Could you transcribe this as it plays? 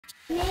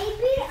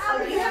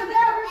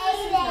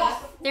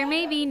There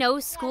may be no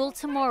school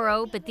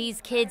tomorrow, but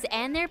these kids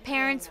and their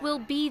parents will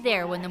be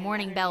there when the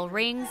morning bell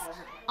rings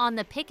on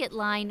the picket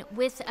line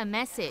with a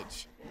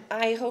message.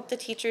 I hope the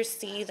teachers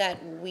see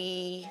that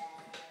we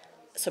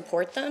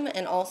support them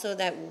and also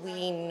that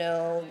we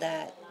know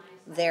that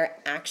their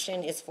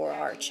action is for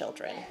our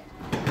children.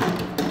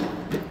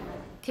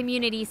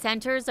 Community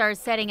centers are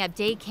setting up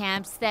day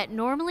camps that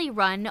normally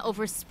run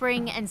over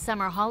spring and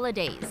summer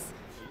holidays.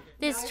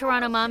 This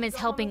Toronto mom is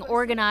helping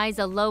organize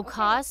a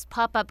low-cost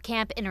pop-up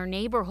camp in her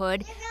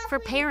neighborhood for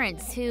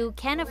parents who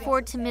can't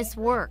afford to miss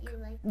work.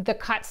 The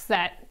cuts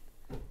that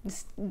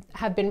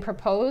have been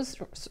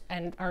proposed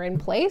and are in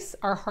place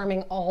are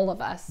harming all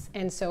of us,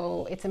 and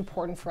so it's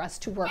important for us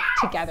to work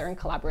together in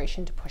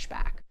collaboration to push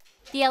back.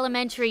 The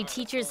Elementary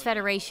Teachers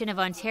Federation of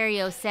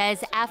Ontario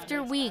says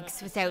after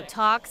weeks without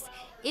talks,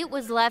 it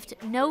was left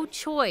no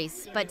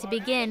choice but to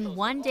begin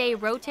one-day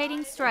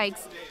rotating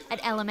strikes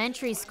at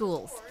elementary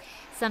schools,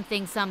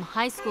 something some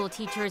high school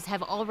teachers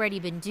have already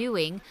been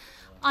doing.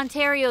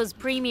 Ontario's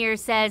premier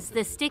says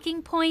the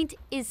sticking point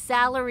is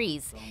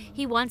salaries.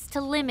 He wants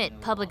to limit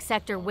public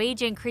sector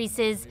wage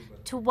increases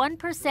to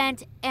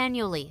 1%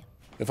 annually.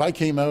 If I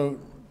came out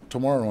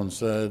tomorrow and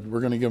said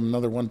we're going to give them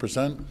another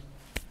 1%,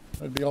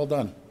 I'd be all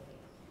done.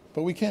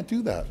 But we can't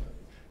do that.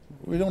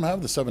 We don't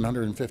have the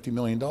 $750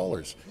 million.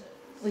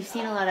 We've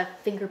seen a lot of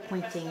finger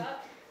pointing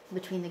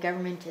between the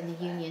government and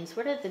the unions.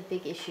 What are the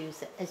big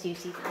issues as you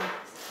see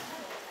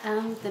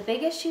them? The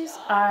big issues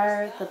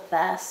are the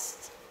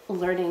best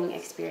learning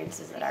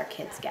experiences that our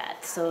kids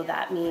get. So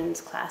that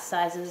means class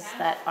sizes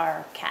that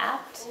are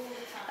capped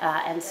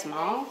and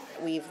small.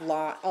 We've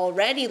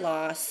already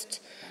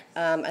lost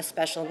a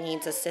special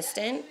needs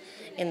assistant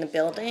in the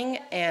building,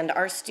 and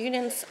our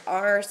students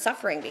are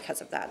suffering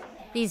because of that.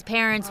 These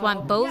parents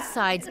want both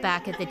sides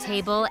back at the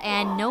table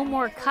and no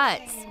more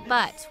cuts,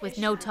 but with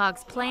no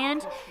talks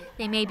planned,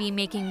 they may be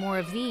making more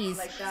of these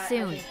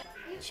soon.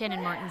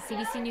 Shannon Martin,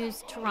 CBC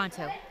News,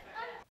 Toronto.